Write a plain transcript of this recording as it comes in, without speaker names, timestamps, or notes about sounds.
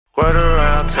Word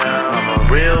around town, I'm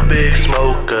a real big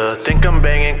smoker. Think I'm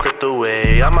banging crypto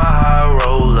way, I'm a high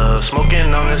roller.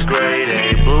 Smoking on this grade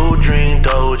A, blue dream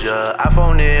Doja.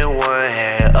 iPhone in one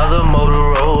hand, other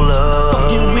Motorola.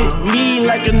 Fucking with me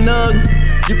like a nug.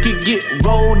 You could get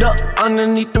rolled up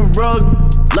underneath the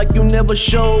rug, like you never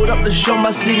showed up to show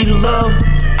my city love.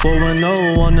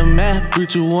 410 on the map, 3,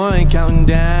 2, 1, counting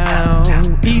down.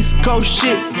 East Coast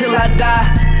shit till I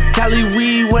die. Cali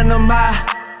weed when I'm high.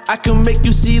 I can make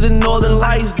you see the northern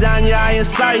lights down your iron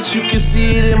sights. You can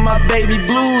see it in my baby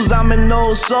blues. I'm an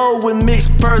old soul with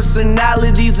mixed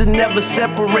personalities and never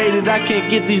separated. I can't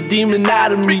get these demons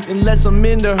out of me unless I'm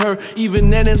into her. Even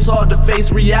then it's hard to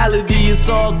face reality. It's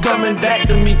all coming back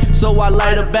to me. So I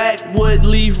light a backwood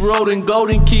leaf, road and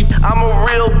golden keep. I'm a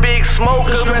real big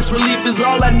smoker. Stress relief is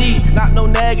all I need. Not no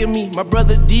nagging me. My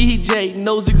brother DJ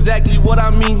knows exactly what I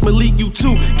mean. Malik, you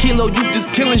too. Kilo, you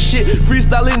just killing shit.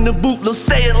 Freestyle in the booth. Let's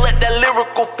say it. Let that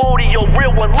lyrical 40, your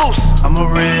real one loose. I'm a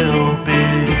real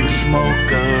big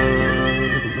smoker.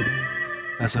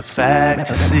 That's a fact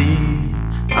I see.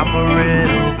 I'm a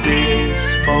real big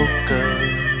smoker.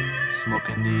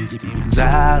 Smoking these demons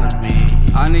out of me.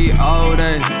 I need all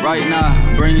that right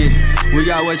now, bring it. We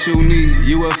got what you need,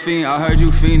 you a fiend, I heard you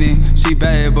fiending. She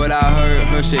bad, but I heard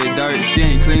her shit dirt, she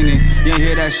ain't cleaning. You ain't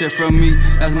hear that shit from me,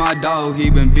 that's my dog, he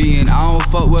been beating. I don't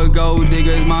fuck with gold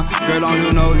diggers, my girl don't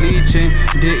do no leeching.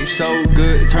 Dick so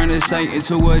good, turn the saint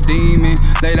into a demon.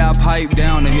 Lay that pipe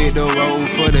down and hit the road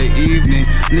for the evening.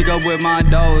 Link up with my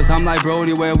dogs, I'm like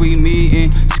Brody where we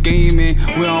meeting. Scheming,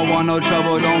 we don't want no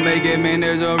trouble, don't make it, man,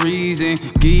 there's a reason.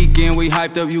 Geeking, we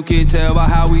hyped up, you can tell by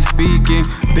how we speaking.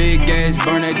 Big gas,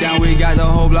 burn it down, we got the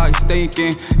whole block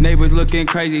stinking. Neighbors looking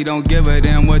crazy, don't give a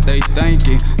damn what they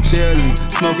thinking. Chillin',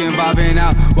 smoking, vibing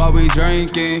out while we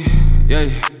drinking. Yeah,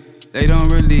 they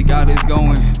don't really got us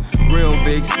going. Real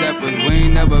big steppers, we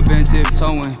ain't never been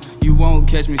tiptoeing. You won't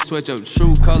catch me switch up,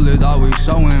 true colors always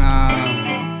showing. Yeah,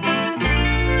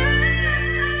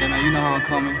 man, you know how I'm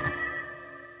coming.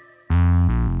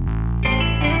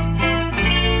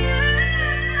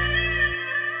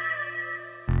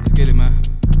 Get it, man.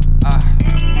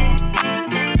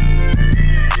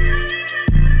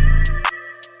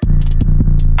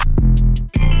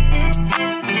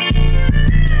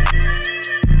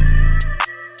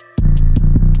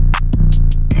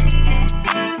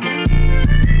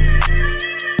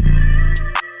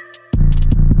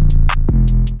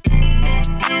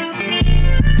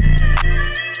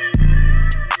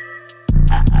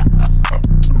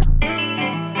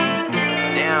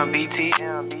 Damn, BT.